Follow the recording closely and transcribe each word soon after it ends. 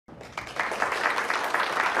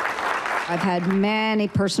I've had many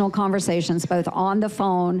personal conversations, both on the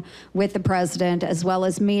phone with the president, as well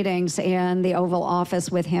as meetings in the Oval Office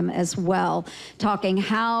with him as well, talking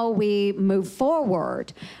how we move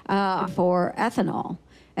forward for ethanol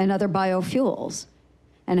and other biofuels.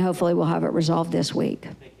 And hopefully we'll have it resolved this week.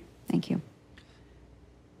 Thank you. Thank you.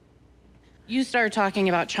 You started talking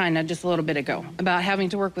about China just a little bit ago, about having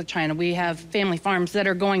to work with China. We have family farms that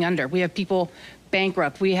are going under. We have people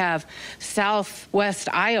bankrupt. We have Southwest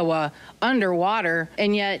Iowa underwater.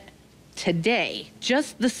 And yet today,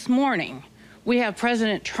 just this morning, we have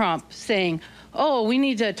President Trump saying, oh, we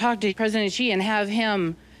need to talk to President Xi and have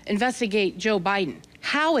him investigate Joe Biden.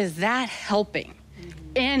 How is that helping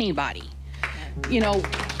anybody? You know,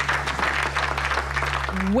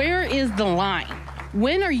 where is the line?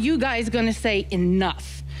 When are you guys going to say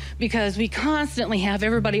enough? Because we constantly have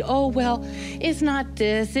everybody, oh, well, it's not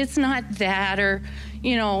this, it's not that, or,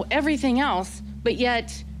 you know, everything else, but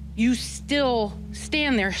yet you still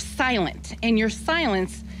stand there silent, and your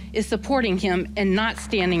silence is supporting him and not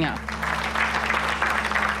standing up.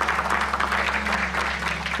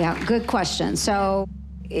 Yeah, good question. So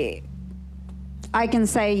I can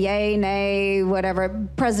say yay, nay, whatever.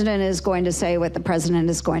 President is going to say what the president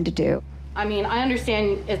is going to do. I mean, I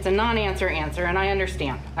understand it's a non-answer answer, and I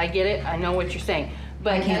understand. I get it. I know what you're saying.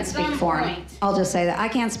 But I can't speak for him. I'll just say that. I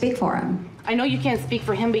can't speak for him. I know you can't speak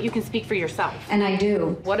for him, but you can speak for yourself. And I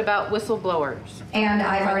do. What about whistleblowers? And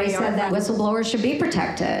I've already said that whistleblowers should be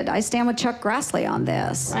protected. I stand with Chuck Grassley on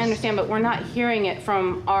this. I understand, but we're not hearing it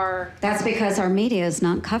from our... That's because our media is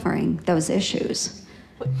not covering those issues.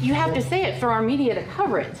 But you have to say it for our media to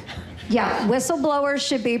cover it. Yeah, whistleblowers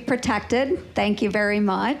should be protected. Thank you very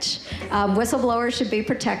much. Whistleblowers should be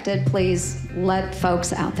protected. Please let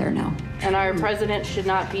folks out there know. And our president should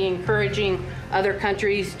not be encouraging other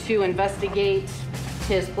countries to investigate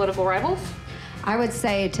his political rivals? I would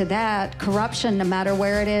say to that, corruption, no matter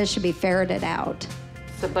where it is, should be ferreted out.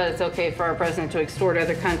 So, but it's okay for our president to extort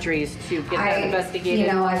other countries to get that investigated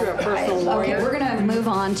through a personal lawyer? Okay, we're going to move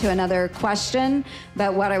on to another question,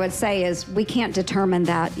 but what I would say is we can't determine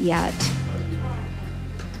that yet.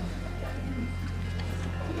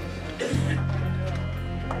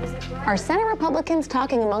 Are Senate Republicans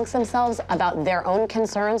talking amongst themselves about their own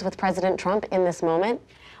concerns with President Trump in this moment?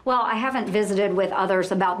 Well, I haven't visited with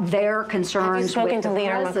others about their concerns with the to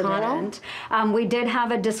Leader McConnell? We did have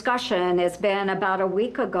a discussion. It's been about a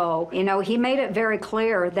week ago. You know, he made it very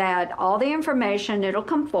clear that all the information, it'll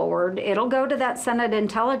come forward. It'll go to that Senate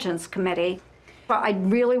Intelligence Committee. But I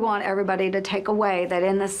really want everybody to take away that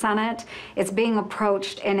in the Senate, it's being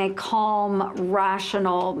approached in a calm,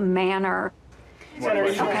 rational manner.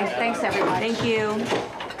 Okay, thanks, everybody. Thank you.